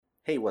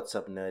Hey, what's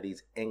up,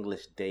 nerdies?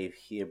 English Dave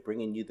here,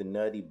 bringing you the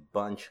Nerdy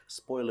Bunch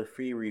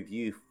spoiler-free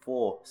review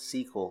for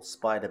sequel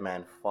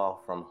Spider-Man: Far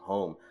From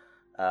Home.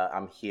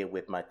 I'm here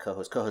with my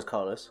co-host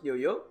Carlos. Yo,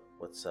 yo.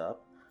 What's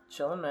up?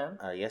 Chillin', man.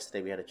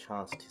 Yesterday we had a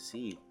chance to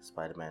see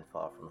Spider-Man: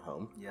 Far From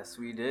Home, Yes,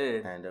 we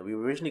did. and we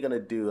were originally gonna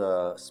do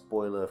a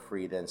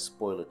spoiler-free, then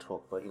spoiler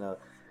talk, but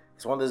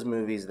it's one of those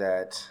movies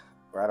that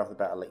right off the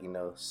bat I'll let you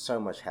know so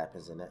much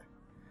happens in it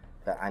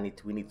that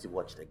we need to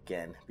watch it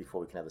again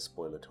before we can have a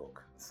spoiler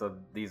talk. So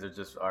these are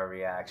just our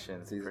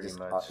reactions, These are pretty just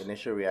much. our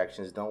initial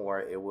reactions. Don't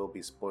worry, it will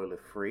be spoiler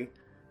free.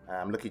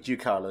 Look at you,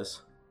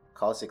 Carlos.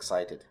 Carlos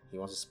excited. He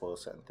wants to spoil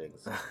certain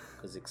things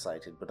because he's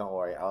excited. But don't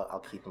worry,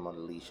 I'll keep him on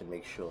the leash and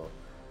make sure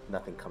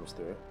nothing comes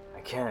through.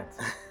 I can't.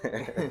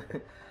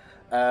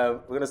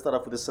 We're gonna start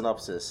off with a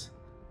synopsis,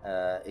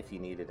 if you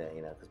needed it,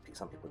 because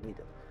some people need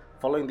it.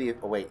 Following the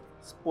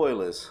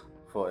spoilers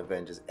for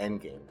Avengers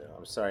Endgame. Though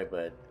I'm sorry,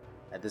 but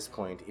at this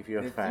point, if you're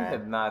a If fan, you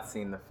have not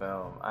seen the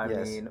film, I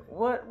Yes. mean,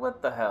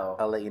 what the hell?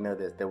 I'll let you know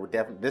this.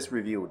 This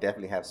review will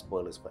definitely have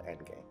spoilers for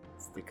Endgame.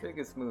 It's the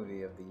biggest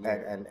movie of the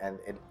year. And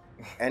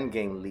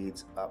Endgame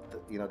leads up.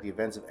 The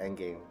events of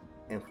Endgame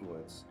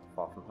influence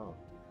Far From Home.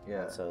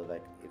 Yeah. So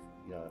if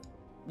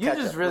You catch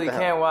just up. really What the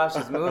can't hell? watch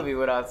this movie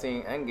without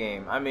seeing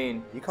Endgame. I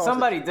mean, You can't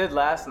somebody did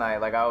last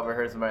night. Like, I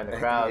overheard somebody in the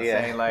crowd Yeah.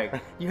 saying,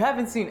 like, you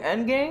haven't seen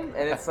Endgame?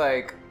 And it's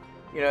like,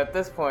 at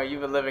this point,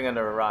 you've been living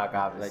under a rock,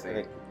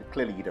 obviously.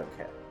 Clearly you don't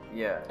care.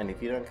 Yeah. And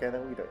if you don't care,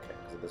 then we don't care.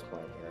 Because at this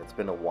point, it's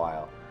been a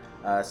while.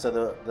 So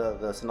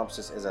the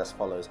synopsis is as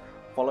follows.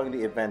 Following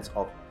the events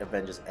of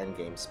Avengers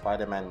Endgame,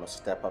 Spider-Man must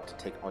step up to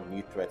take on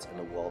new threats in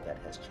a world that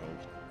has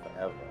changed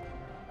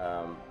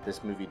forever.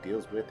 This movie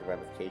deals with the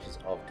ramifications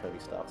of Tony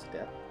Stark's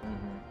death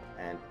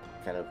and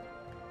kind of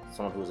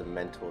someone who was a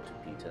mentor to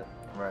Peter,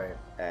 Right.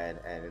 and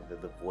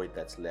the void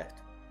that's left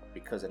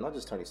because, and not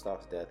just Tony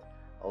Stark's death,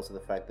 also the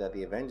fact that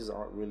the Avengers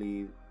aren't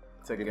really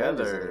the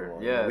Avengers Together.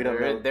 anymore. Yeah. We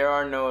don't know. There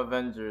are no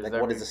Avengers.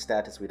 What is the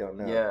status? We don't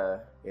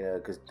know. Yeah.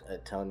 Because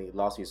Tony,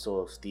 last we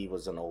saw, Steve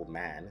was an old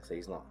man, so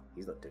he's not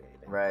doing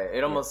anything. Right.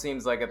 It almost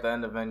seems like at the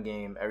end of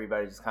Endgame,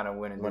 everybody just kind of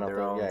went and did their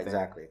own yeah, thing.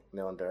 exactly.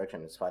 No one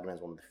direction. And Spider-Man's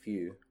one of the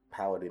few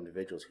powered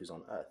individuals who's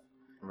on Earth.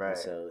 Right. And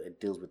so it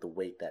deals with the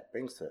weight that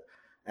brings to it,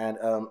 and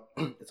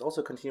it's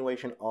also a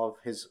continuation of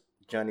his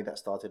journey that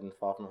started in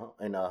Far From Home,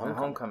 in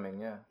Homecoming,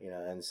 yeah.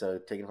 And so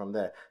taking from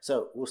there.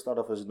 So we'll start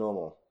off as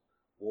normal.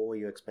 What were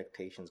your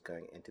expectations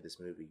going into this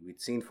movie?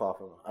 We'd seen Far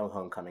From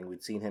Homecoming.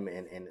 We'd seen him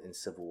in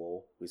Civil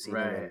War. We've seen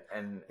him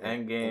and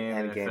in Endgame,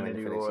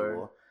 Infinity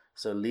War.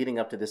 So leading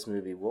up to this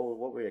movie, what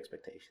were your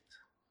expectations?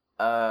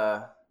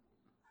 Well,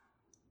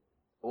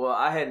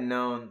 I had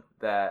known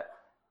that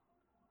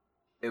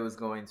it was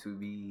going to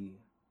be.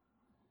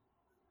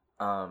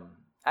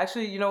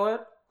 Actually, you know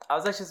what? I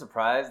was actually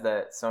surprised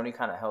that Sony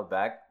kind of held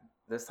back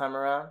this time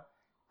around,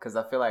 because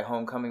I feel like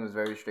Homecoming was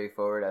very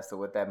straightforward as to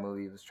what that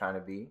movie was trying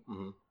to be,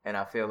 and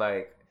I feel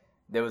like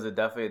there was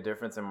definitely a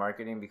difference in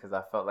marketing because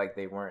I felt like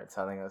they weren't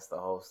telling us the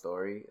whole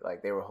story,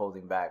 like they were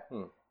holding back.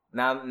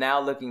 Now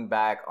looking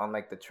back on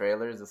like the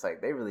trailers, it's like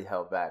they really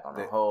held back on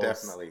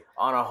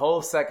a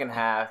whole second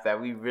half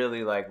that we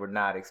really were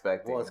not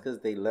expecting. Well, it's because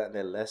they learned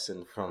their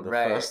lesson from the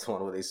first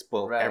one where they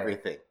spoiled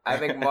everything. I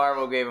think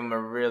Marvel gave them a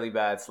really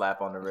bad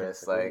slap on the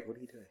wrist, what are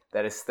you doing?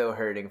 That is still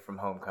hurting from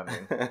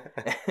Homecoming.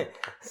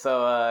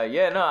 So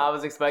I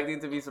was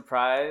expecting to be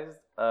surprised.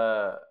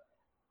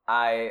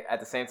 I at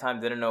the same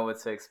time didn't know what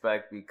to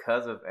expect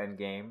because of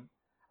Endgame.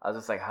 I was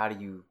just like, how do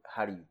you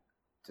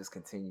just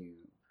continue?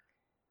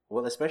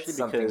 Well, especially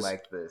something because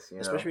like this,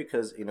 especially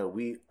because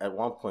we at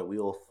one point we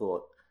all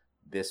thought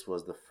this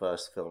was the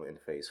first film in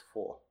Phase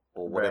 4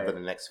 or whatever the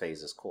next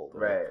phase is called,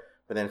 right?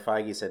 But then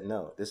Feige said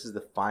no, this is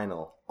the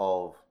final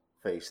of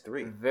Phase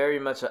 3. Very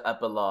much an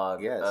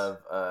epilogue of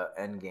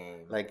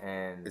Endgame,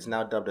 and it's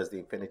now dubbed as the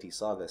Infinity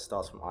Saga. It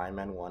starts from Iron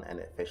Man 1 and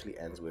it officially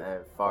ends with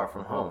Far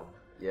From Home.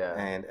 Yeah,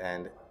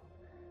 and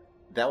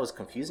that was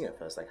confusing at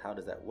first. Like, how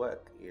does that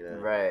work?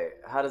 Right?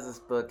 How does this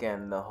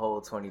bookend the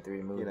whole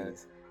 23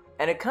 movies?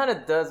 And it kind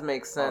of does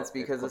make sense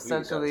because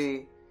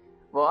essentially,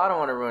 well, I don't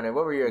want to ruin it.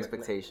 What were your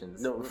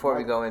expectations before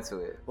we go into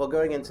it? Well,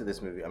 going into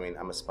this movie, I mean,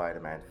 I'm a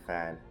Spider-Man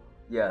fan.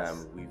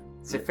 Yes.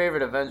 It's your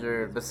favorite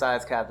Avenger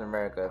besides Captain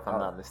America, if I'm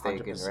not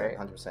mistaken, 100%, right?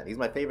 100%. He's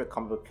my favorite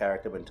comic book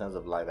character, but in terms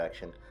of live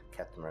action,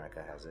 Captain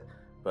America has it.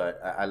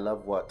 But I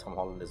love what Tom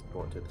Holland has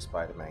brought to the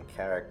Spider-Man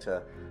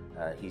character.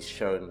 He's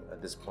shown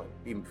at this point,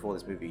 even before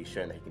this movie, he's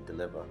shown that he can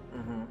deliver.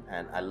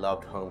 And I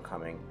loved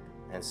Homecoming.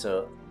 And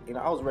so,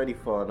 I was ready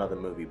for another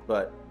movie,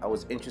 but I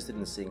was interested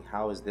in seeing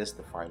how is this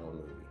the final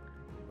movie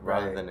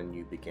rather than a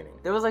new beginning.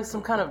 There was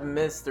some kind of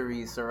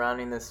mystery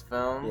surrounding this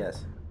film.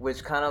 Yes.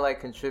 Which kind of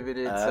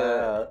contributed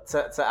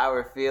to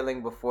our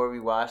feeling before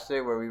we watched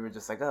it, where we were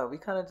just like, oh, we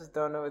kind of just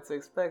don't know what to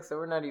expect, so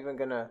we're not even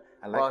gonna.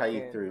 I like how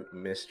you threw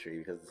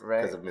mystery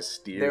because of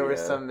Mysterio. There was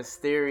some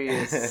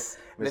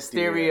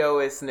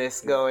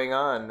mysteriousness going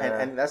on,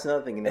 and that's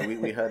another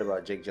thing. We heard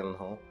about Jake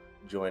Gyllenhaal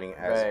joining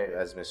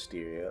as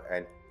Mysterio,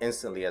 and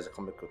instantly as a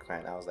comic book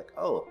fan, I was like,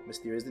 "Oh,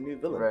 Mysterio is the new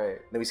villain." Right.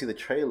 Then we see the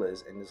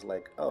trailers, and it's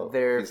like, "Oh,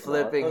 they're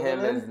flipping him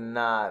as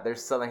not. They're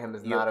selling him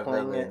as not a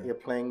villain. You're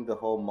playing the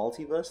whole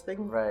multiverse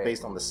thing, right?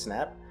 Based on the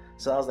snap."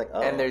 So I was like,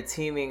 "Oh," and they're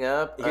teaming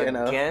up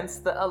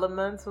against the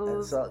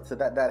Elementals. And so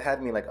that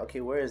had me like,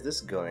 "Okay, where is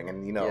this going?"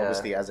 And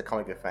obviously, as a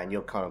comic book fan,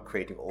 you're kind of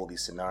creating all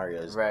these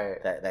scenarios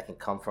that can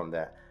come from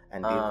that,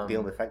 and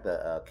dealing with the fact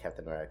that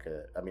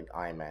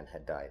Iron Man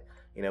had died.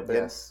 But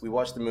then we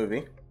watched the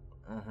movie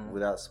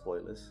without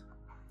spoilers.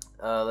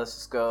 Let's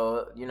just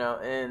go, in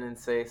and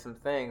say some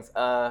things.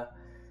 Yeah,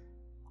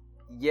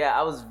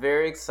 I was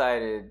very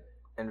excited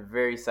and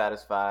very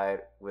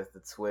satisfied with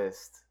the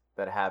twist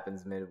that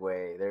happens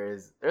midway.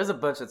 There's a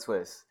bunch of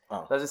twists.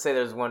 Oh. Let's just say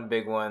there's one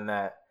big one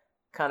that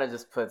kind of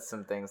just puts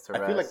some things to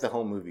rest. I feel like the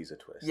whole movie's a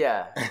twist.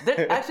 Yeah,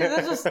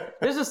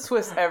 there's just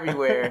twists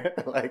everywhere,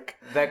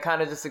 that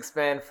kind of just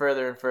expand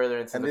further and further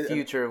into the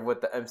future of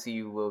what the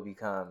MCU will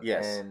become.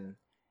 Yes, and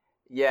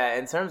yeah,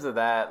 in terms of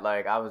that,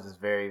 like I was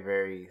just very,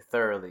 very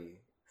thoroughly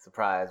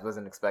surprised.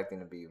 Wasn't expecting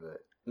to be,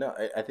 but no,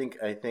 I think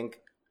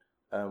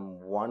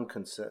one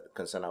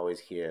concern I always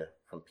hear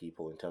from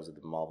people in terms of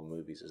the Marvel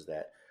movies is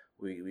that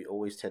we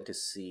always tend to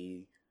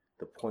see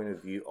the point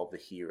of view of the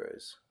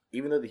heroes.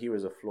 Even though the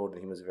heroes are flawed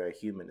and humans are very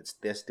human,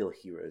 they're still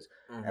heroes,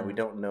 and we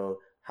don't know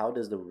how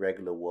does the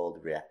regular world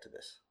react to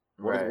this.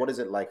 What is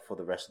it like for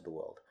the rest of the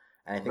world?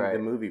 And I think the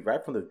movie,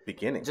 right from the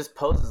beginning, just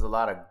poses a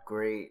lot of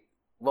great.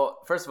 Well,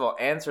 first of all,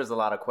 answers a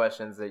lot of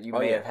questions that you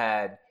may have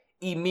had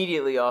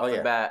immediately off the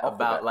bat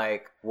about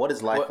like what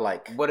is life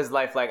like? What is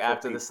life like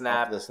after the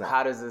snap?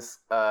 How does this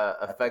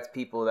affect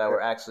people that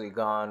were actually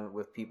gone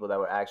with people that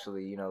were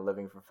actually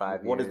living for 5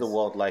 years? What is the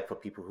world like for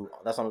people who?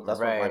 That's what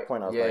my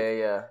point. I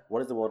was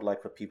what is the world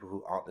like for people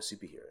who aren't the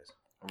superheroes?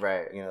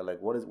 Right.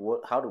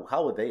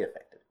 How were they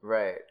affected?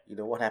 Right.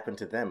 What happened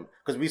to them?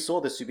 Because we saw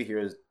the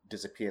superheroes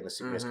disappear and the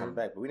superheroes come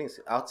back, but we didn't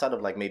see, outside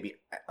of like maybe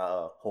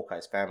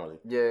Hawkeye's family.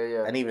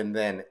 Yeah. And even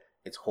then,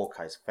 it's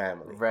Hawkeye's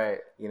family. Right.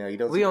 You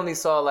don't. We only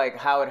saw like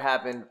how it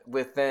happened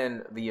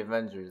within the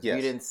Avengers. Yes.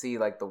 We didn't see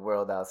like the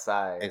world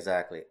outside.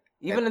 Exactly.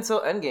 Even until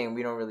Endgame,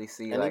 we don't really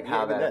see like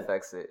how that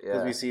affects it. Yeah.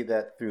 Because we see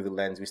that through the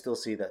lens. We still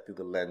see that through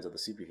the lens of the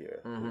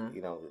superhero.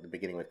 The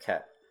beginning with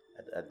Cap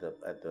at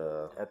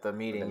the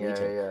meeting.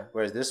 Yeah.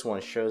 Whereas this one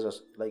shows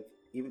us like.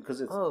 Even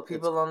because it's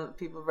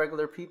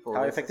regular people.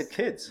 How it affected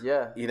kids.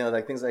 Yeah.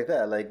 Like things like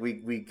that. Like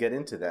we get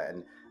into that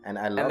and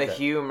I love the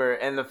humor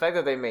and the fact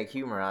that they make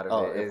humor out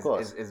of it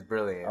is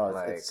brilliant. Oh,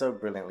 it's so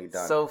brilliantly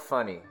done. So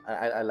funny.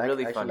 I like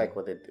really funny. Like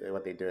what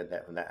they do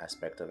in that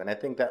aspect of, and I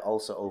think that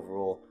also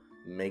overall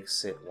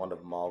makes it one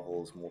of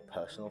Marvel's more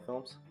personal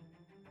films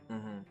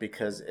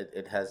because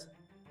it has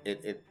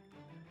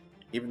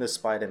even the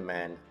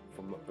Spider-Man.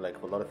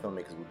 Like a lot of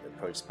filmmakers would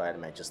approach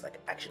Spider-Man just like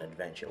action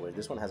adventure, where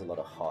this one has a lot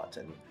of heart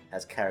and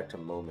has character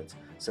moments.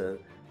 So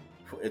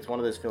it's one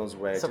of those films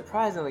where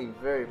surprisingly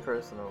very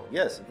personal.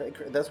 Yes,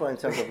 that's why in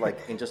terms of like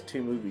in just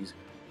 2 movies,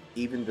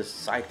 even the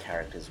side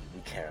characters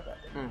we care about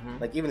them.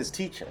 Like even his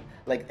teacher,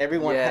 like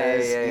everyone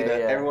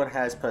everyone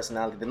has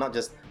personality. They're not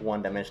just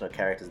one-dimensional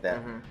characters that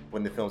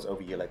when the film's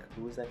over you're like,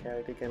 who is that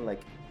character again?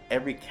 Like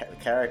every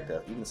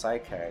character, even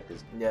side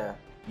characters. Yeah.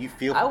 You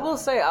feel. I will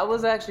say I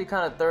was actually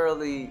kind of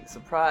thoroughly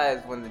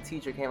surprised when the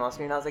teacher came on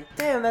screen. I was like,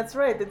 "Damn, that's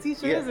right. The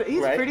teacher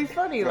he's pretty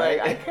funny. Right?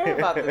 Like I care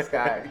about this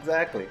guy."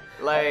 Exactly.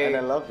 Like, and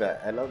I love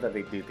that. I love that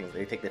they do things.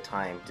 They take the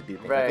time to do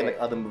things. I feel like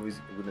other movies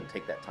wouldn't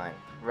take that time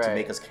to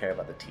make us care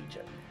about the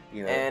teacher.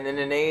 And in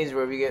an age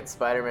where we get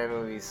Spider-Man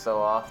movies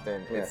so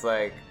often, it's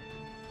like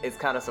it's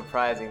kind of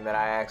surprising that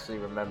I actually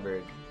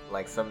remembered.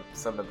 Like some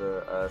of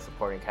the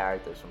supporting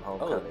characters from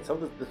Homecoming. Oh,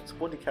 some of the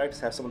supporting characters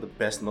have some of the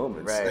best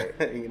moments.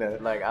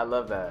 Right. Like I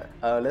love that.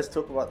 Let's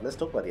talk about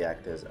the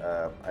actors.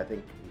 I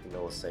think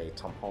we'll say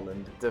Tom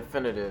Holland.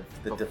 Definitive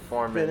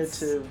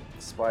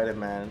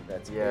Spider-Man.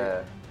 That's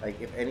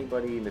like if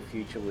anybody in the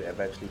future will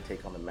eventually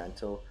take on the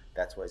mantle,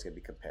 that's what it's gonna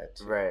be compared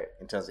to. Right.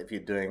 In terms of if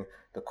you're doing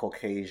the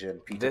Caucasian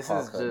Peter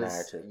Parker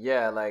narrative.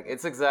 Yeah, like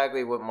it's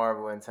exactly what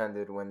Marvel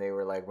intended when they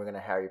were like, we're gonna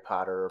Harry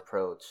Potter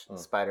approach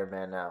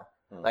Spider-Man now.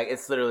 Like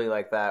it's literally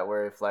like that,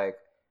 where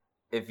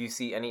if you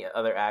see any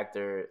other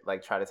actor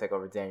like try to take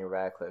over Daniel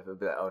Radcliffe, it'll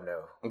be like, oh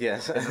no,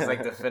 yes, this is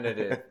like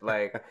definitive.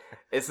 Like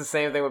it's the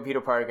same thing with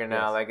Peter Parker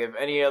now. Yes. Like if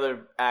any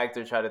other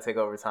actor try to take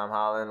over Tom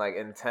Holland, like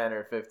in 10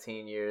 or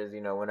 15 years,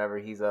 whenever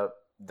he's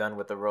done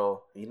with the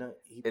role,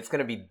 it's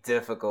gonna be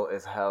difficult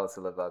as hell to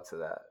live up to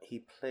that. He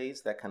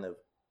plays that kind of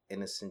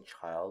innocent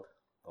child.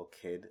 Or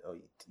kid, or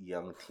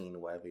young teen,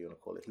 whatever you want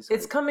to call it.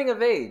 It's coming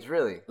of age,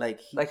 really.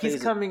 Like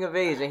he's coming of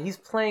age, and he's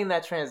playing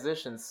that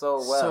transition so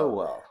well. So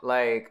well.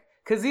 Like,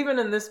 because even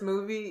in this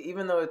movie,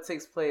 even though it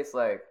takes place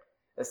like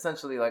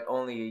essentially like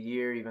only a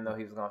year, even though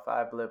he was on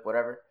 5 blip,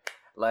 whatever,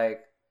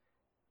 like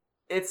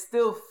it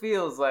still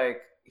feels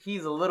like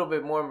he's a little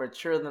bit more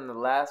mature than the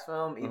last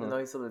film, even though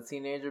he's still a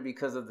teenager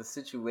because of the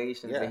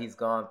situations that he's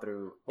gone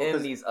through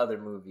in these other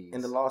movies.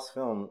 In the last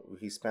film,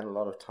 he spent a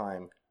lot of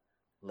time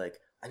like,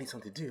 I need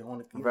something to do. I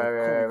want to,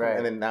 right.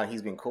 And then now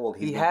he's been called.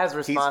 He has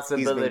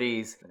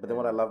responsibilities. But then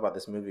what I love about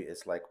this movie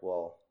is like,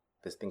 well,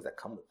 there's things that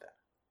come with that.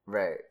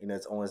 Right. You know,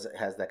 it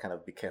has that kind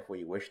of be careful what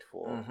you wished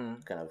for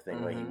kind of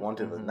thing where he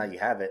wanted it, now you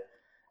have it,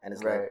 and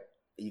it's like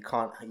you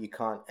can't,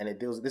 and it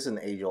deals. This is an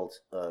age-old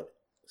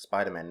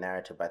Spider-Man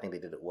narrative, but I think they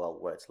did it well,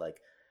 where it's like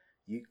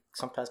you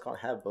sometimes can't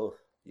have both.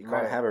 You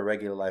can't have a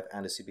regular life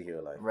and a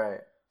superhero life. Right.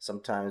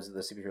 Sometimes the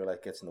superhero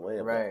life gets in the way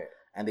of it. Right.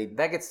 And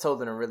that gets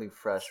told in a really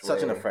fresh way.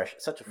 Such a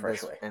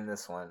fresh way. In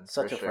this one.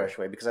 Such a fresh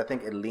way, because I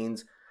think it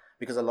leans,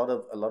 because a lot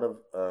of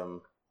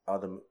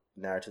other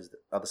narratives,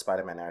 other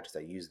Spider-Man narratives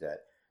that use that,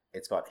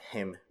 it's about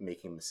him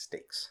making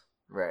mistakes.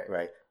 Right.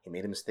 Right. He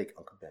made a mistake,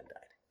 Uncle Ben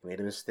died. He made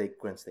a mistake,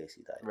 Gwen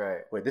Stacy died.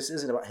 Right. Where this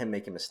isn't about him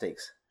making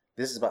mistakes.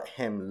 This is about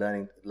him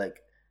learning,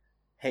 like,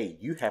 hey,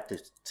 you have to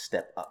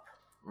step up.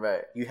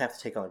 Right. You have to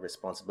take on the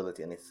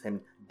responsibility, and it's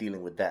him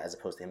dealing with that as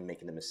opposed to him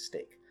making a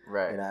mistake.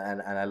 Right. You know,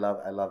 and I love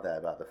that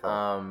about the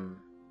film.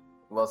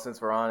 Well,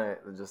 since we're on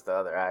it, just the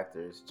other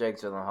actors, Jake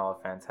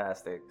Gyllenhaal,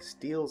 fantastic,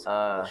 steals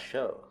the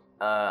show.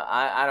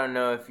 I don't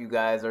know if you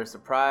guys are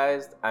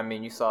surprised. I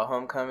mean, you saw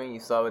Homecoming, you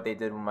saw what they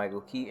did with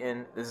Michael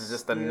Keaton. This is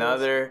just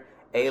another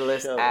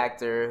A-list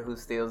actor who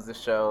steals the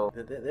show.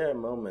 There are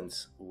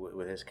moments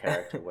with his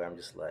character where I'm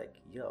just like,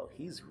 yo,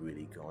 he's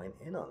really going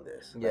in on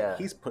this. Like, yeah,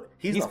 he's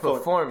not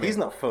performing. He's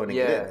not phoning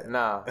it in. Yeah,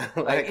 nah.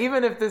 like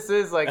even if this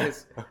is like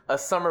a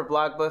summer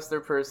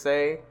blockbuster per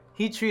se,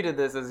 he treated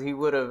this as he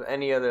would have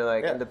any other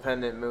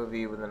independent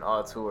movie with an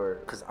auteur.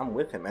 Because I'm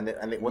with him, and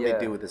what they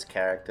do with this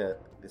character,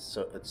 it's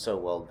so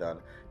well done.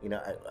 You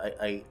know,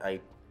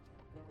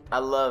 I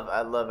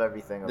love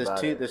everything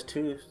about it. There's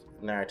two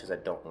narratives I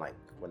don't like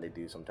when they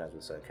do sometimes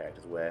with certain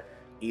characters, where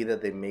either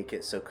they make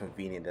it so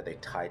convenient that they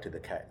tie to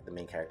the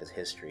main character's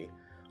history,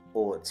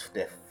 or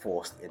they're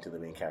forced into the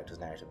main character's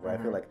narrative. Where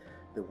I feel like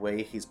the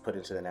way he's put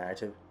into the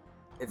narrative,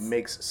 it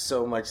makes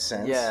so much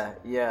sense.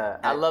 Yeah.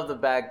 I love the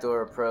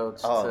backdoor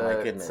approach my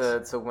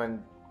goodness. to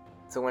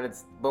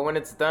when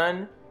it's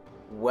done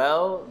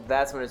well,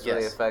 that's when it's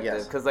really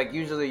effective. Because like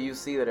usually you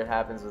see that it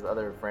happens with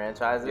other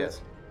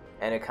franchises,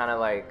 and it kind of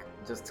like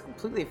just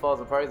completely falls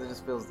apart. It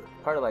just feels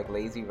part of like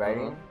lazy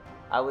writing,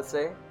 I would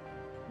say.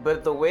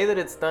 But the way that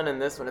it's done in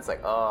this one, it's like,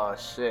 oh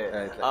shit,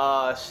 It's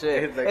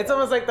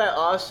almost like that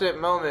oh shit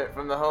moment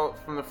from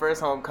the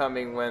first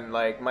Homecoming when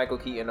like Michael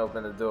Keaton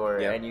opened the door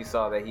and you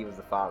saw that he was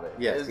the father.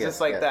 It's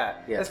just like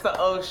that. It's the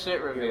oh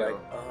shit reveal. You're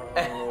like,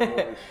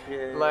 oh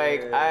shit.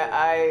 Like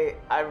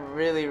I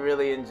really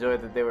really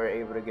enjoyed that they were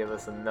able to give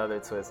us another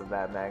twist of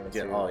that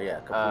magnitude. Completely.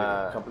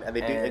 And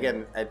they do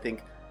again. I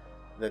think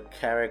the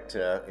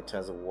character, in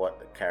terms of what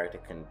the character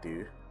can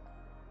do.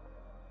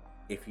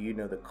 If you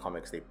know the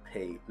comics, they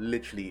pay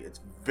literally. It's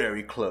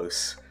very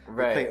close.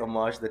 Right. They pay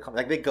homage to the comics.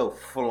 Like they go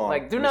full on.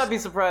 Like, do not be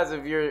surprised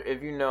if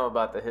you know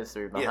about the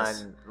history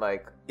behind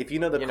like. If you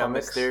know the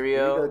comics, Mysterio. If you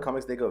know the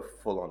comics, they go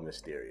full on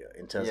Mysterio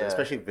in terms of,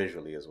 especially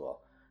visually as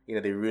well. You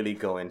know, they really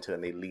go into it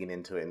and they lean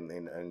into it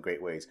in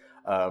great ways.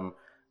 I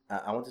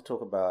want to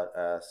talk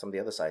about some of the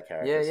other side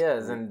characters. Yeah.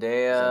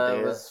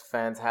 Zendaya was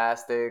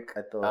fantastic.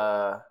 I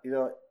thought, you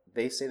know,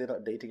 they say they're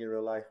not dating in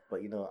real life,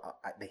 but you know,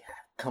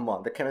 come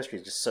on, the chemistry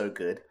is just so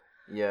good.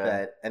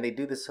 Yeah, and they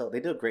do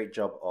a great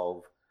job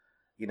of,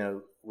 you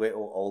know, we're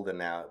all older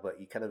now, but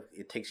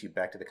it takes you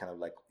back to the kind of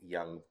like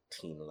young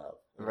teen love.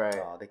 Right.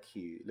 Oh, they're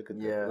cute. Look at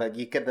them. Like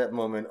you get that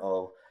moment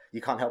of you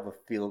can't help but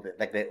feel that,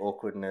 like their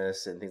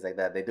awkwardness and things like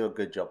that. They do a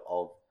good job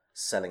of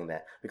selling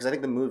that, because I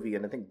think the movie,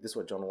 and I think this is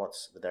what John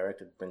Watts, the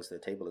director, brings to the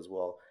table as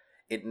well.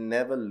 It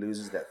never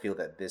loses that feel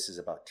that this is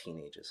about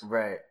teenagers.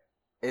 Right.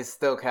 It's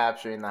still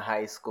capturing the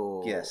high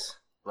school. Yes.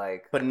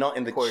 Like, but not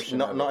in the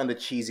not in the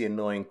cheesy,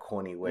 annoying,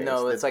 corny way.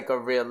 No, it's like a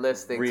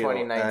realistic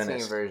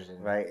 2019 version,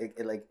 right?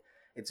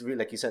 It's real,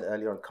 like you said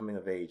earlier on, coming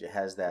of age. It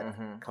has that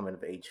coming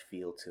of age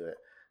feel to it.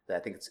 That I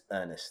think it's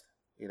earnest,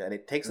 you know, and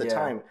it takes the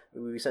time.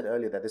 We said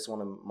earlier that this is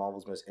one of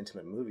Marvel's most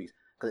intimate movies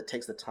because it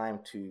takes the time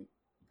to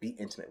be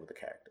intimate with the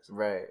characters.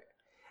 Right.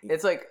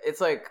 It's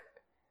like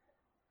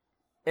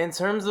in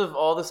terms of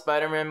all the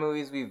Spider-Man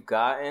movies we've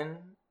gotten,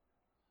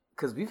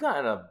 because we've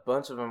gotten a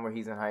bunch of them where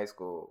he's in high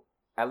school.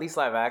 At least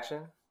live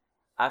action,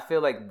 I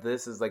feel like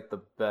this is like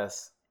the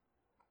best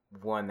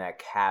one that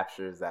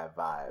captures that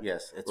vibe.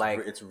 Yes,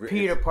 it's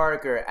Peter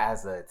Parker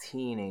as a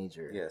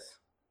teenager. Yes,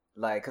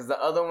 like because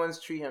the other ones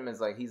treat him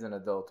as like he's an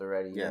adult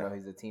already. You know,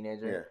 he's a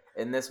teenager.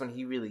 Yeah. In this one,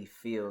 he really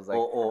feels like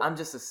I'm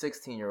just a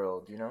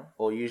 16-year-old. You know.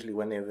 Or usually,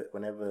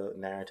 whenever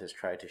narrators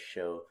try to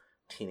show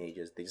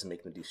teenagers, they just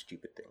make them do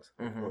stupid things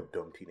or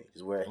dumb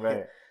teenagers.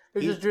 Where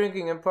they're just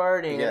drinking and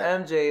partying,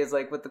 and MJ is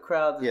like with the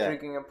crowd, just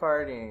drinking and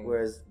partying.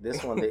 Whereas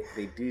this one,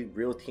 they do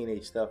real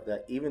teenage stuff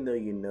that even though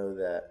you know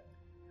that,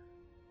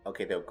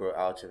 okay, they'll grow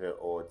out of it,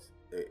 or it's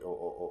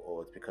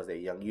because they're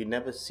young, you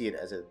never see it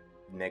as a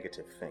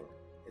negative thing.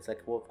 It's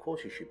like, well, of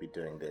course you should be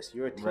doing this.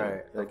 You're a teen.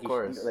 Right, like, of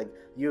course.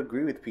 You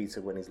agree with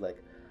Peter when he's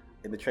like,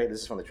 in the trailer,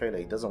 this is from the trailer,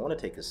 he doesn't want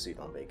to take his suit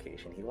on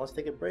vacation. He wants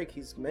to take a break.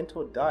 His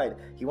mentor died.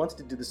 He wants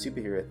to do the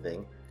superhero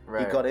thing.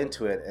 Right. He got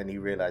into it and he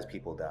realized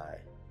people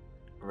die.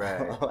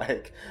 Right.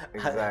 Like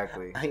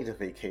exactly. I need a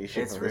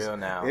vacation. It's real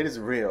now. It is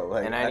real.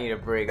 Like, and I need a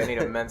break. I need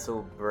a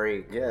mental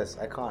break. Yes,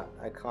 I can't.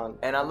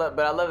 And I love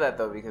that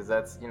though, because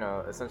that's, you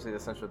know, essentially the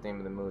central theme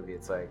of the movie.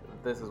 It's like,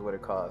 this is what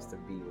it costs to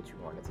be what you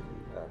want it to be,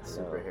 a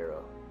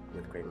superhero.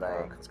 With great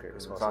power comes great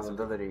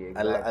responsibility.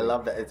 Exactly. I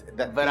love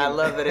that. I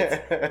love that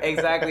it's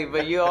exactly.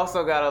 But you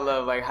also gotta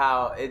love like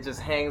how it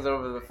just hangs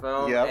over the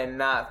film and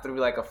not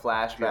through like a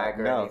flashback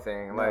or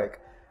anything.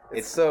 Like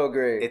it's so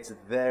great. It's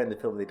there in the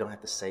film. They don't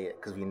have to say it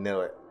because we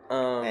know it.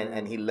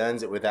 And he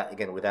learns it without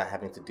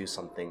having to do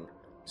something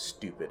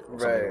stupid or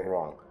something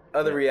wrong.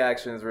 Other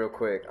reactions, real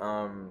quick.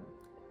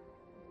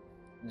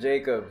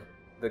 Jacob,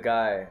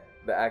 the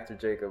actor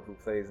Jacob who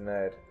plays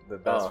Ned, the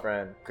best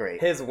friend.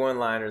 Great. His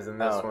one-liners in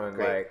this one,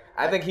 great. like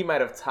I think he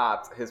might have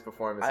topped his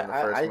performance in the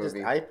first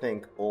movie. I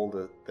think all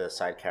the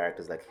side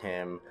characters like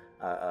him,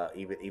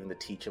 even the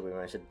teacher we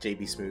mentioned,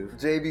 JB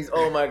Smoove.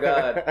 Oh my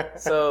God.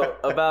 So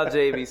about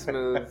JB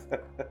Smoove,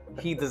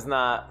 he does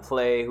not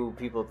play who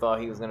people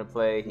thought he was gonna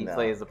play. He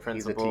plays the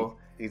principal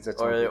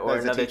or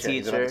another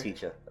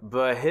teacher.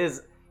 But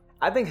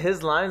I think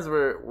his lines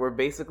were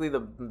basically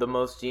the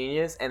most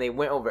genius, and they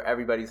went over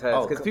everybody's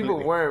heads because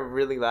people weren't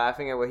really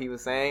laughing at what he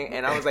was saying,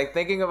 and I was like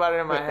thinking about it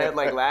in my head,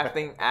 like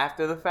laughing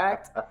after the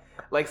fact.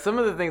 Like some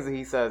of the things that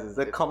he says is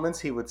comments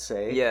he would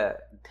say. Yeah,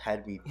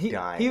 had me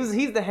dying.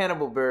 He's the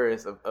Hannibal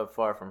Buress of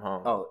Far From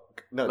Home. Oh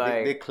no,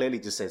 like, they clearly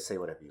just say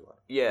whatever you want.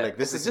 Yeah, like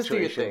this is just do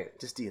your thing.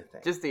 Just do your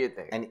thing. Just do your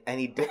thing. And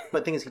he did, but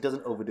the thing is, he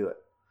doesn't overdo it.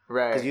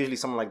 Right. Because usually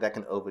someone like that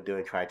can overdo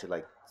and try to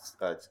like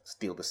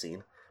steal the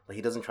scene. But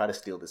he doesn't try to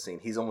steal the scene.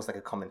 He's almost like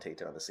a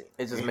commentator on the scene.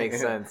 It just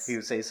makes sense. He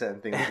would say certain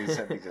things. Do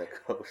certain things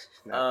like, oh,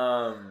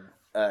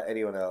 no.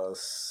 Anyone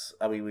else?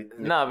 I mean,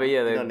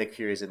 Nick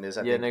Fury's in this.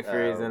 Nick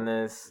Fury's in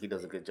this. He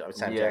does a good job.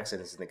 Sam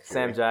Jackson is Nick Fury.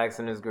 Sam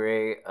Jackson is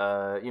great.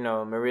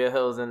 Maria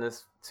Hill's in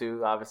this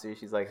too. Obviously,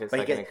 she's like his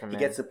second in command. He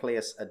gets to play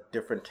a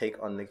different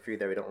take on Nick Fury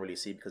that we don't really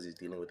see because he's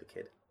dealing with the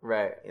kid.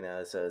 Right. You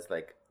know, so it's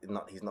like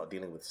he's not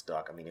dealing with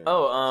Stark. I mean,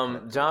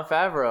 Jon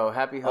Favreau,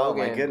 Happy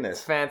Hogan. Oh my goodness,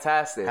 it's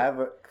fantastic.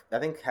 I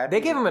think they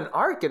gave him an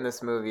arc in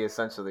this movie,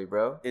 essentially,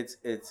 bro. It's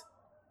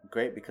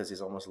great because he's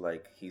almost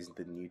like he's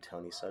the new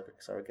Tony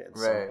surrogate in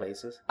some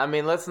places. I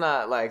mean, let's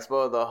not like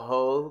spoil the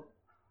whole,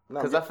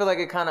 because I feel like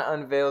it kind of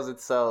unveils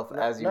itself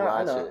as you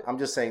watch it. I'm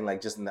just saying,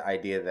 like, just in the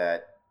idea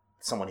that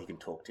someone he can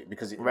talk to,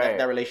 because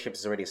that relationship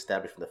is already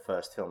established from the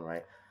first film,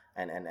 right?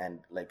 And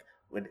like.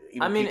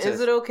 Is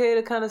it okay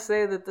to kind of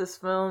say that this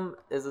film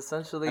is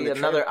essentially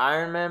another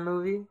Iron Man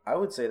movie? I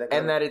would say that.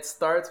 And that it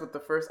starts with the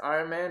first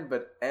Iron Man,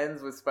 but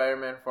ends with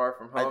Spider-Man Far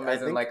From Home,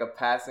 as in like a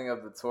passing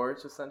of the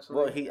torch, essentially?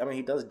 Well,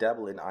 he does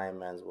dabble in Iron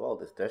Man's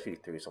world, especially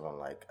through someone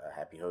like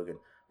Happy Hogan.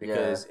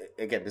 Because,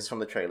 again, this is from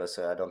the trailer,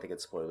 so I don't think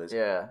it's spoilers.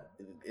 Yeah.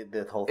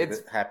 The whole thing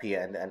with Happy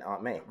and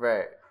Aunt May.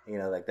 Right. You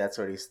know, like, I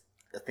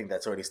think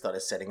that's already started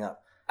setting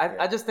up.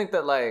 I just think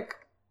that, like,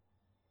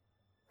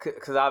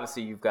 because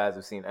obviously you guys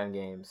have seen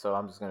Endgame, so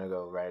I'm just going to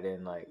go right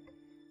in. Like,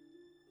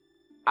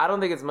 I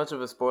don't think it's much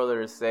of a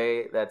spoiler to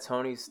say that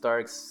Tony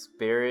Stark's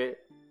spirit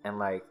and,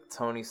 like,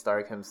 Tony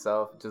Stark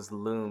himself just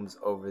looms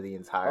over the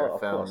entire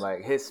film. Course.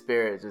 Like, his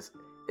spirit just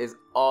is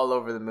all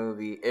over the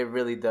movie. It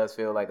really does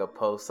feel like a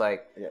post,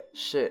 like,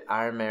 shit,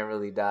 Iron Man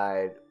really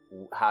died.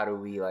 How do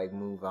we, like,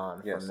 move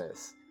on from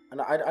this?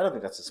 And I don't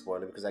think that's a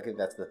spoiler, because I think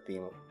that's the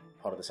theme,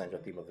 part of the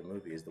central theme of the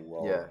movie is the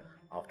world. Yeah.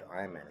 After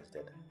Iron Man is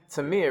dead.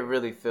 To me, it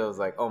really feels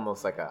like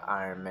almost like an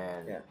Iron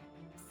Man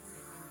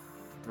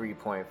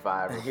 3.5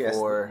 or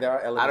 4. There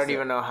are elements. I don't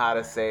even know how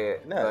to say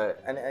it. No,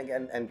 but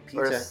and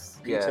Peter as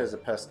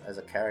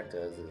a character,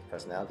 as a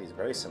personality, is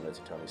very similar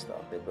to Tony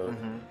Stark. They're both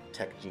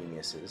tech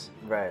geniuses,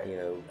 right? You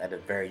know, at a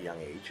very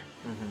young age.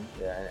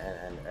 Yeah,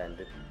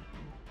 and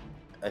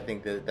I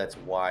think that's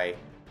why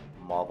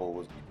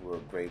Marvel were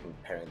great in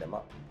pairing them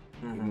up.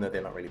 Even though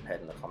they're not really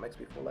paired in the comics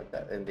before like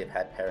that, and they've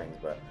had pairings,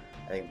 but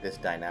I think this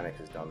dynamic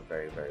is done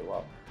very, very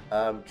well.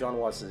 Jon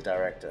Watts is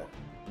director.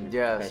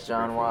 Yes,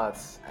 Jon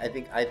Watts. I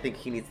think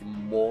he needs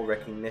more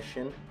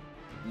recognition.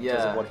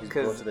 Because of what he's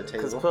brought to the table.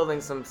 Because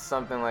pulling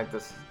something like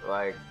this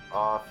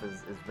off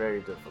is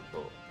very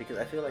difficult. Because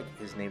I feel like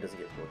his name doesn't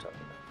get brought up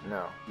enough.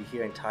 No. You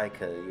hear in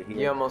Taika,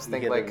 you almost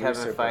think like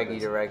Kevin Feige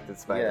directed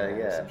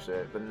Spider-Man or some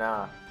shit, but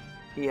nah,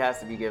 he has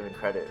to be given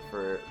credit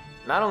for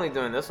not only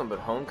doing this one, but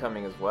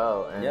Homecoming as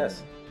well. And,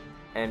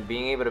 and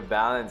being able to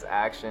balance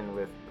action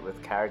with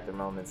character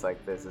moments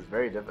like this is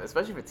very difficult,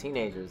 especially for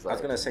teenagers. I was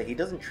going to say, he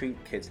doesn't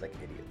treat kids like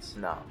idiots.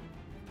 No.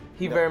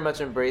 He very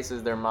much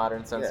embraces their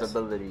modern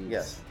sensibilities.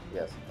 Yes.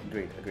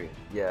 Agreed.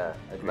 Yeah.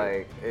 Agreed.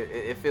 Like,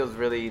 it feels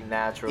really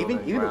natural.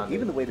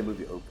 Even the way the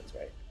movie opens,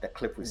 right? That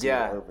clip we see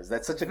when it opens.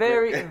 That's such a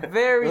very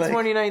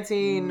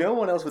 2019. No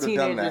one else would have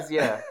done that.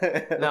 Yeah.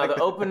 No, the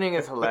opening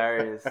is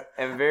hilarious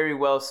and very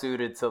well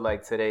suited to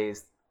like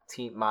today's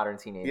modern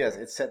teenager. Yes,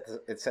 it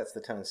sets the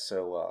tone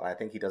so well. I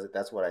think he does it.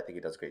 That's what I think he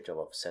does a great job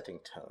of, setting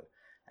tone.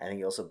 I think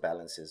he also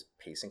balances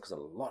pacing, because a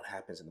lot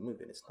happens in the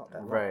movie and it's not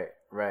that long.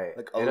 Right.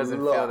 Like it doesn't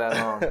feel that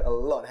long. A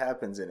lot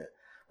happens in it,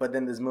 but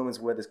then there's moments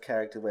where this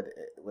character where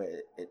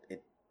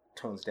it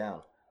tones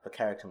down for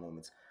character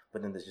moments.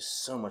 but then there's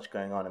just so much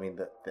going on. I mean,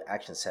 the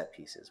action set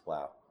pieces,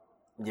 wow.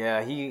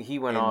 Yeah, he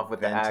went off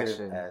with the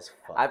action. As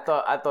fuck.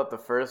 I thought the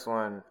first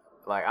one,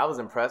 like, I was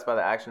impressed by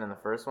the action in the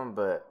first one,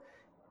 but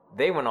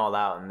they went all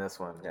out in this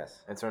one.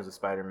 Yes. In terms of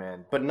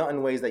Spider-Man. But not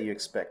in ways that you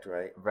expect,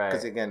 right? Right.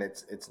 Because again,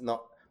 it's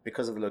not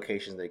because of the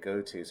locations they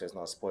go to, so it's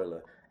not a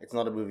spoiler. It's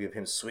not a movie of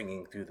him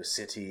swinging through the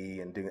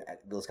city and doing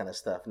those kind of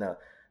stuff. No,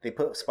 they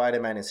put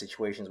Spider-Man in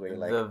situations where you're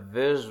like,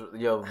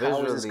 visually,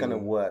 how is this gonna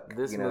work?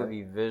 This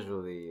movie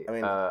visually, I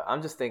mean,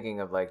 I'm just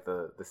thinking of like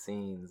the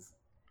scenes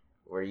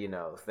where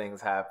things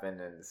happen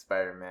and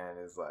Spider-Man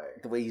is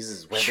like the way he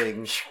uses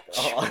webbing.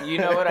 You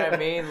know what I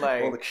mean?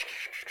 Like,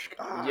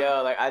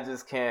 like I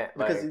just can't,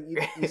 because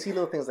you see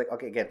little things like,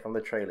 okay, again from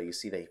the trailer, you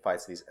see that he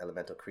fights these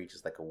elemental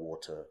creatures like a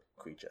water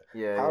creature.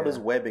 Yeah. How does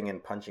webbing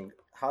and punching?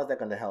 How is that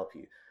going to help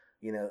you?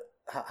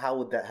 How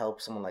would that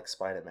help someone like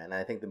Spider-Man? And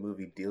I think the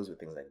movie deals with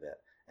things like that,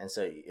 and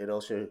so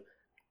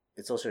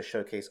it's also a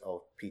showcase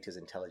of Peter's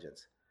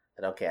intelligence.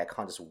 That okay, I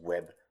can't just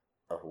web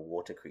a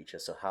water creature,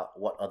 so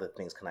what other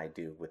things can I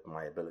do with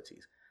my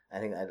abilities? I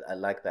think I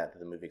like that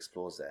the movie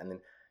explores that, and then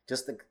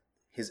just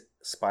his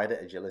spider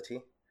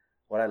agility.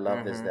 What I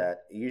love is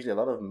that usually a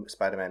lot of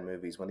Spider-Man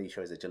movies, when they show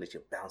his agility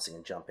of bouncing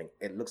and jumping,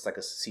 it looks like a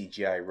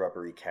CGI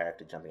rubbery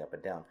character jumping up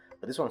and down.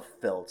 But this one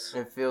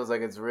it feels like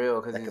it's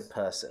real because like a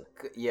person.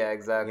 Yeah,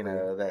 exactly.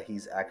 That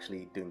he's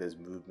actually doing those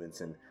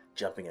movements and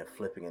jumping and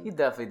flipping. And he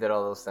definitely did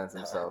all those stunts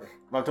himself.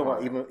 I'm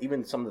talking about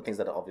even some of the things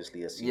that are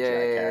obviously a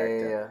CGI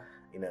character.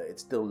 Yeah. It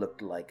still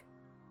looked like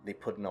they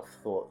put enough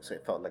thought, so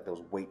it felt like there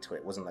was weight to it.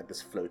 It wasn't like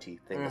this floaty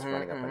thing that's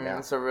running up and down.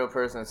 It's a real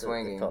person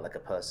swinging. It felt like a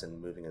person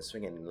moving and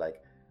swinging.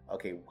 Like,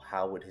 okay,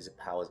 how would his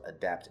powers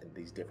adapt in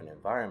these different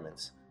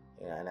environments?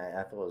 And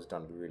I thought it was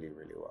done really,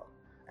 really well.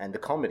 And the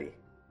comedy,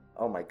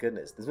 oh my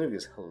goodness, this movie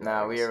is hilarious.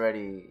 Nah,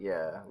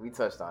 we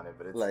touched on it,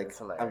 but it's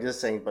hilarious. I'm just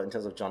saying, but in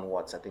terms of John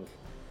Watts, I think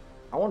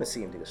I want to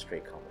see him do a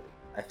straight comedy.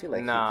 I feel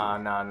like no.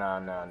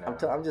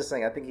 I'm just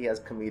saying. I think he has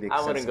comedic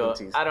I wouldn't go.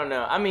 I don't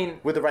know. I mean,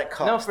 with the right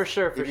cast. No, for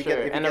sure,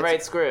 and the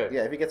right script.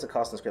 Yeah, if he gets a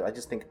cast and script, I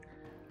just think,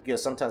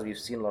 sometimes we've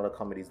seen a lot of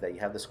comedies that you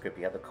have the script,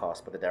 you have the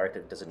cast, but the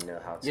director doesn't know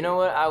how to. You know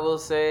what? I will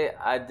say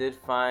I did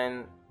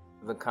find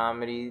the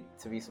comedy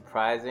to be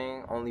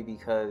surprising, only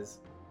because,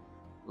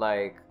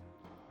 like,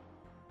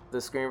 the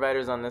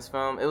screenwriters on this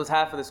film, it was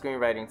half of the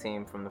screenwriting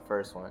team from the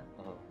first one.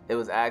 It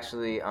was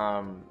actually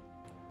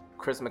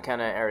Chris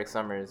McKenna and Eric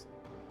Summers.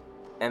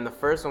 And the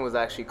first one was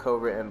actually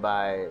co-written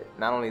by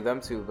not only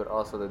them two, but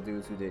also the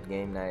dudes who did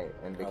Game Night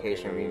and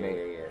Vacation Remake.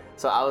 Yeah.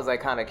 So I was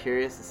like kind of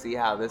curious to see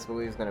how this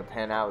movie is going to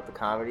pan out with the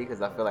comedy,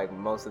 because I feel like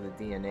most of the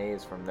DNA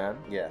is from them.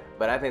 Yeah.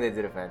 But I think they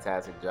did a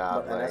fantastic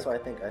job. And that's why I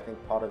think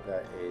part of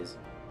that is,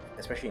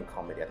 especially in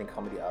comedy, I think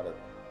comedy out of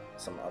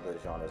some other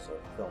genres of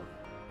film,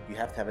 you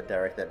have to have a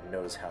director that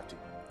knows how to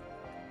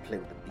play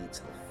with the beats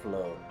and the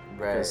flow,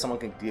 right? Because someone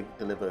can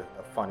deliver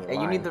a funny line.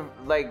 And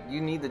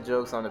you need the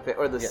jokes on the page,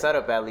 or the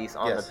setup at least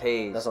on the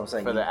page. That's what I'm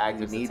saying. For the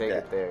actors to take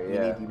it there.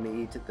 Yeah. You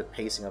need the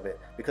pacing of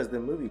it, because the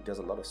movie does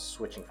a lot of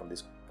switching from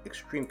these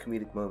extreme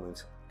comedic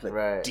moments, like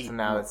right? Deep so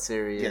now it's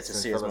serious and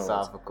serious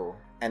philosophical,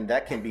 moments. And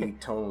that can be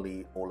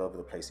tonally all over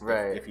the place,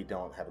 right? If you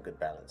don't have a good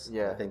balance.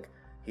 Yeah, I think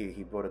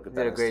he brought a good.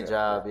 Did a great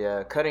job.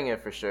 Yeah, cutting it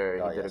for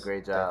sure. He did a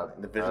great job.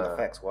 Definitely. The visual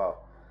effects, wow.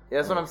 Yeah,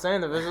 that's what I'm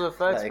saying. The visual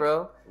effects,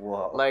 bro.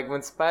 Wow. Like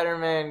when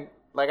Spider-Man.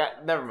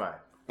 Never mind.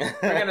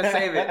 We're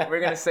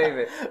gonna save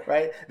it.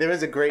 Right? There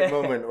is a great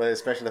moment where the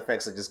special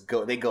effects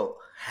they go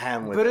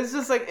ham with it. But it's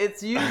just like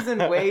it's used in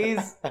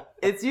ways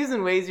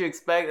you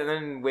expect, and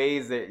then in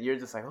ways that you're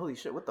just like, holy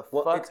shit, what the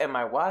fuck am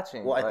I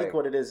watching? Well, I think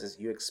what it is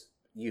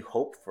you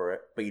hope for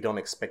it, but you don't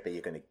expect that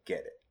you're gonna get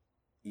it.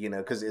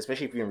 Because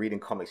especially if you're reading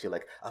comics, you're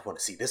like, I want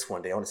to see this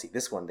one day, and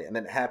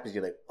then it happens,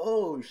 you're like,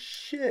 oh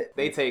shit.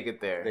 They take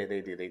it there.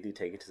 They do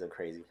take it to some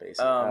crazy place.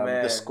 Oh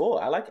man, the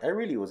score, I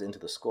really was into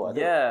the score. I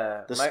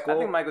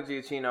think Michael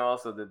Giacchino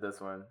also did this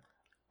one.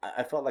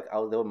 I felt like there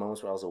were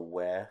moments where I was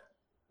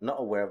not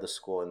aware of the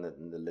score in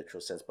the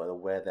literal sense, but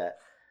aware that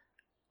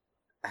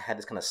I had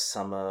this kind of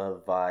summer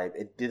vibe.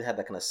 It did have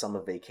that kind of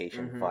summer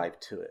vacation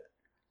vibe to it,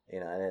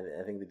 and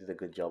I think they did a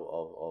good job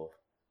of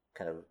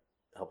kind of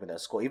helping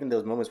that score. Even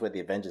those moments where the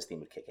Avengers theme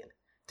would kick in.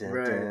 Dun,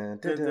 right.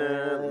 dun, dun,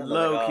 dun.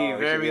 Low key,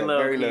 very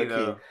low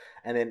key.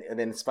 And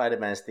then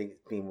Spider-Man's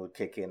theme would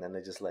kick in, and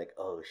they're just like,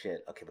 oh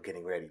shit, okay, we're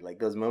getting ready. Like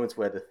those moments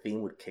where the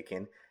theme would kick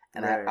in,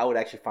 and I would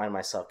actually find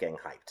myself getting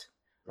hyped.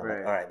 I'm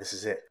like, all right, this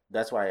is it.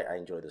 That's why I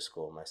enjoy the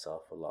score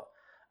myself a lot.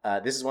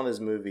 This is one of those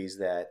movies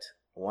that,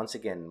 once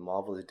again,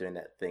 Marvel is doing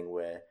that thing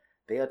where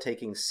they are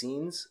taking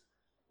scenes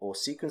or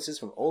sequences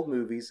from old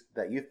movies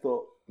that you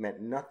thought meant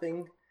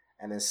nothing,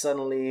 and then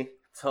suddenly...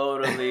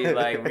 Totally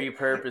like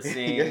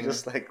repurposing. You're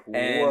just like,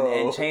 whoa.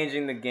 And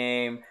changing the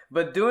game.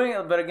 But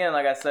again,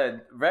 like I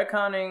said,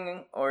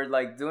 retconning or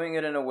like doing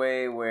it in a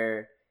way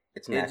where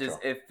It's natural.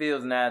 It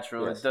feels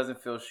natural. Yes. It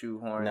doesn't feel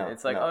shoehorned. No,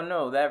 it's like, no. oh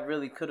no, that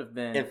really could have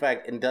been. In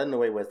fact, and done in a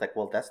way where it's like,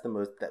 well, that's the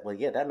most.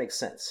 That makes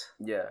sense.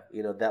 Yeah.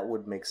 That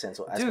would make sense.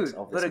 Or Dude,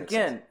 but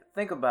again,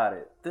 think about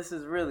it. This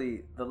is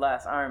really the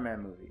last Iron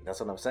Man movie. That's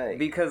what I'm saying.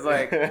 Because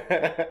like,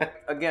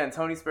 again,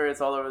 Tony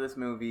Spirit's all over this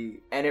movie,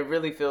 and it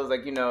really feels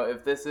like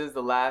if this is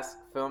the last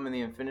film in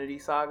the Infinity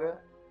Saga.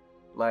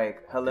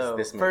 Like, hello.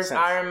 This First sense.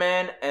 Iron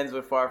Man ends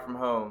with Far From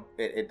Home.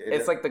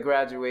 It's like the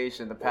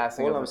graduation, the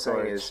passing of the torch. All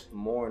I'm saying is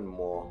more and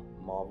more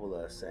Marvel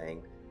are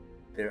saying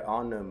there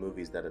are no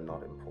movies that are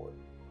not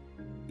important.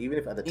 Even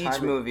if at the time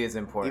each movie is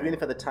important. Even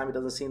if at the time it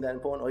doesn't seem that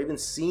important, or even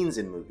scenes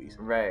in movies.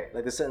 Right.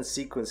 Like there's certain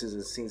sequences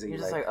and scenes that you're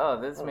just like,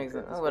 oh, this makes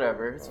sense. Oh,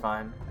 whatever, it's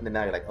fine. And then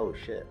now you're like, oh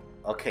shit.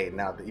 Okay,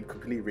 now that you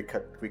completely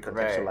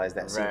recontextualize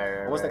that scene.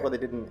 Almost like what they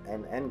did in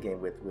Endgame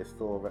with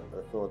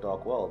Thor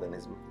Dark World and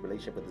his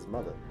relationship with his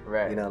mother.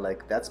 Right.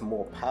 Like that's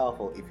more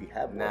powerful if you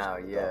have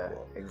watched Dark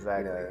World.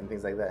 Exactly. And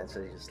things like that. And so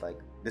it's just like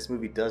this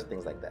movie does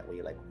things like that where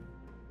you're like,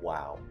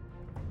 wow,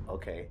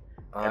 okay.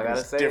 I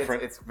gotta say,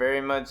 it very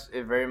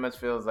much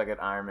feels like an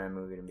Iron Man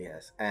movie to me.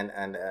 Yes, and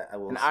I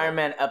will. Iron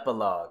Man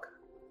epilogue.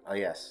 Oh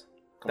yes.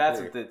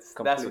 That's what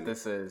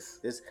this is.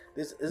 This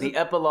is the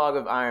epilogue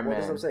of Iron Man.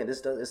 That's what I'm saying.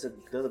 This does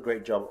a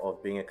great job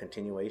of being a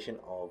continuation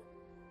of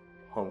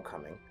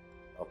Homecoming,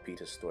 of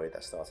Peter's story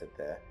that started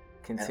there.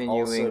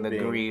 Continuing the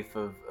grief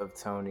of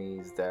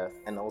Tony's death.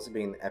 And also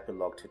being an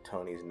epilogue to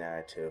Tony's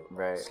narrative /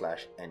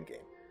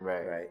 Endgame.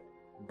 Right.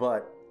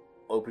 But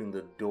opening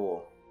the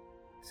door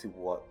to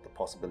what the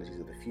possibilities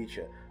of the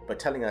future, but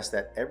telling us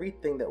that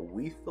everything that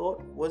we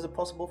thought was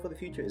possible for the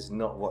future is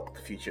not what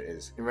the future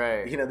is.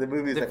 Right. The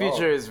movie is the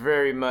future is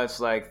very much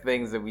like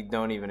things that we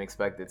don't even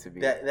expect it to be.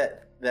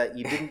 That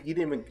you didn't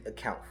even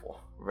account for.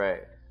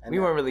 Right. And we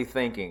weren't really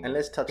thinking. And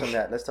let's touch on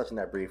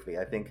that briefly.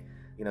 I think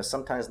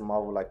sometimes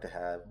Marvel like to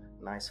have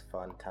nice,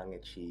 fun,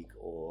 tongue-in-cheek,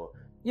 or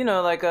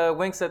like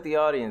winks at the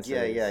audience.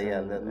 Yeah.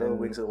 The little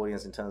winks at the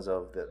audience in terms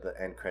of the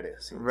end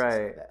credit scenes.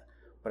 Right. Like that.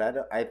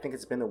 But I think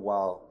it's been a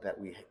while that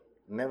we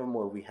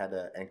had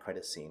an end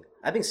credit scene.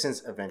 I think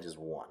since Avengers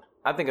 1.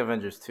 I think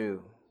Avengers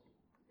 2.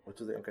 Which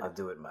was the end credit? I'll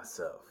do it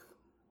myself.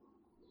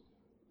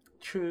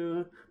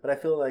 True, but I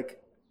feel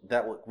like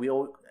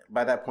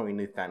by that point we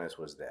knew Thanos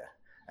was there.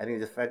 I think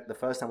the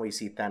first time where you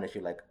see Thanos,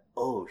 you're like,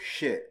 oh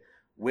shit,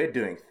 we're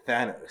doing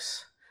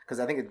Thanos. Because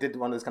I think it did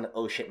one of those kind of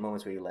oh shit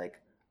moments where you're like,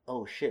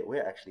 oh shit,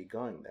 we're actually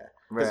going there.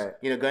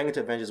 Right. Going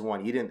into Avengers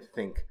 1, you didn't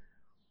think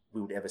we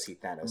would ever see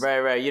Thanos.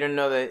 Right. You didn't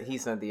know that he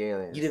sent the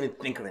aliens. You didn't even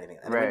think of anything.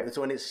 Right. So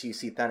when you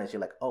see Thanos,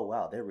 you're like, oh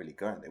wow, they're really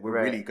going there. We're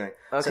really going.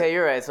 Okay, so,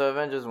 you're right. So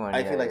Avengers 1.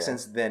 I feel like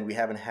since then we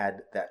haven't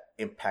had that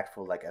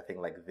impactful like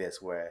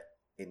this where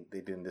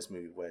they did in this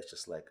movie where it's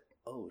just like,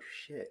 oh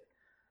shit.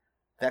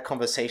 That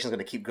conversation is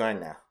going to keep going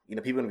now.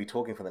 People are going to be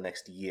talking for the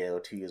next year or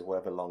 2 years,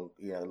 whatever long,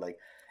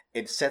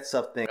 it sets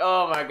up things.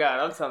 Oh my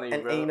god, I'm telling you,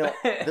 bro. And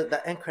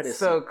the end credits.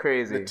 So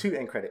crazy. The 2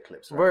 end credit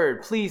clips. Right?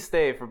 Word, please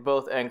stay for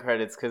both end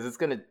credits because it's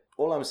going to...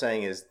 All I'm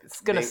saying is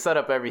it's gonna set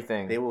up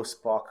everything. They will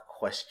spark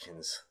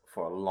questions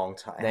for a long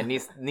time that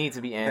need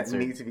to be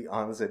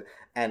answered.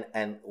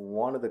 And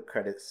one of the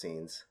credit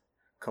scenes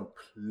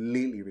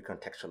completely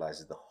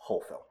recontextualizes the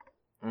whole film.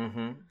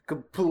 Mm-hmm.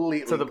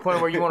 Completely to the point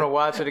where you want to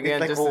watch it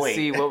again just to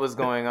see what was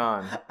going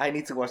on. I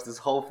need to watch this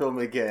whole film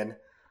again.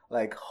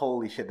 Like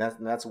holy shit!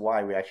 That's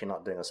why we're actually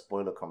not doing a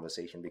spoiler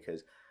conversation,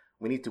 because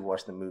we need to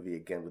watch the movie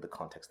again with the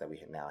context that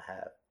we now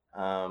have.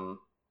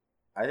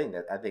 I think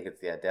it's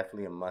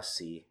definitely a must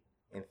see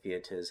in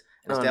theaters.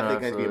 And it's definitely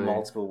going to be a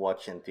multiple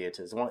watch in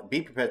theaters.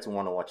 Be prepared to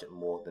want to watch it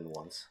more than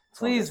once.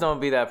 Please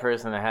don't be that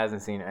person that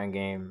hasn't seen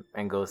Endgame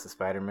and goes to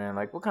Spider-Man.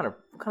 Like, what kind of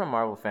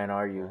Marvel fan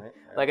are you? Right.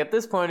 Like, at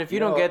this point, if you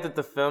don't get that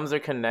the films are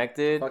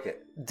connected,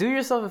 do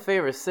yourself a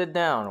favor. Sit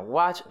down.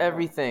 Watch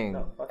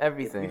everything.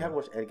 Everything. If you haven't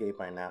watched Endgame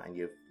by now and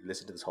you've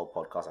listened to this whole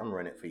podcast, I'm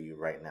running it for you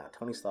right now.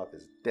 Tony Stark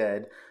is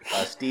dead.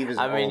 Steve is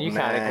an old man. you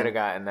kind of could have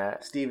gotten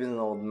that. Steve is an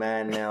old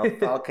man now.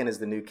 Falcon is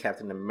the new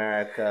Captain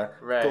America.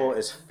 Right. Thor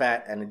is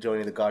fat and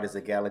joining the Guardians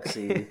of the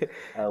Galaxy.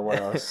 What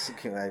else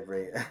can I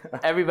rate?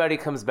 Everybody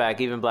comes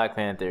back, even Black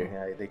Panther.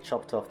 Yeah, they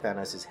chopped off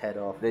Thanos' head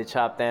off. They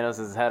chopped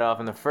Thanos' head off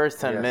in the first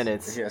 10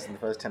 minutes. Yes, in the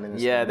first 10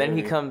 minutes. Yeah, then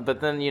he comes, but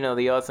then,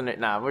 the alternate...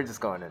 Nah, we're just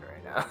going in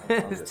right now.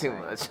 It's too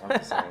much. I'm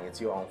just saying, it's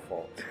your own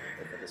fault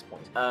at this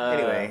point.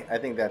 Anyway, I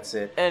think that's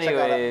it.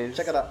 Anyways.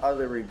 Check out our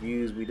other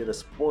reviews. We did a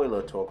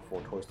spoiler talk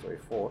for Toy Story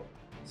 4,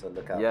 so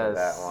look out for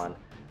that one.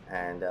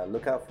 And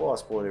look out for our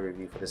spoiler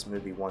review for this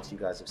movie once you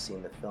guys have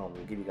seen the film.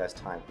 We'll give you guys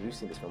time. We've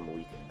seen this film a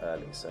week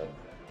early, so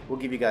we'll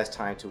give you guys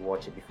time to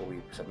watch it before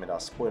we submit our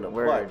spoiler.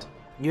 Word.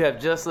 You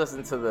have just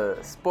listened to the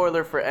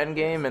spoiler for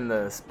Endgame and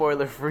the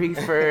spoiler free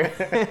for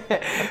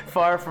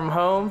Far From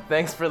Home.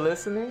 Thanks for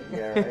listening.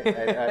 Yeah, right.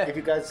 And, if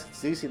you guys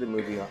do see the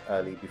movie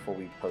early before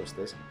we post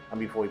this, and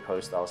before we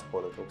post our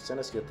spoiler talk, send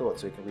us your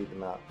thoughts so we can read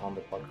them out on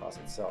the podcast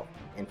itself.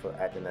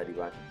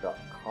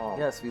 info@thenerdyrant.com.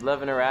 Yes, we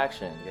love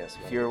interaction. Yes.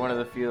 If you're one of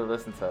the few that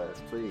listen to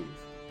us, please.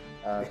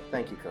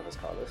 Thank you, co-host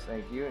Carlos.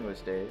 Thank you, English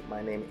Dave.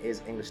 My name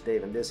is English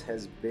Dave, and this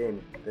has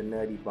been the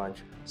Nerdy Bunch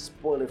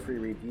spoiler-free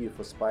review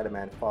for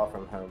Spider-Man Far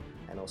From Home,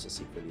 and also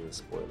secretly the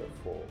spoiler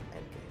for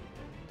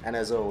Endgame. And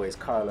as always,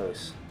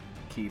 Carlos.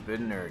 Keep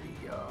it nerdy,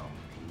 y'all.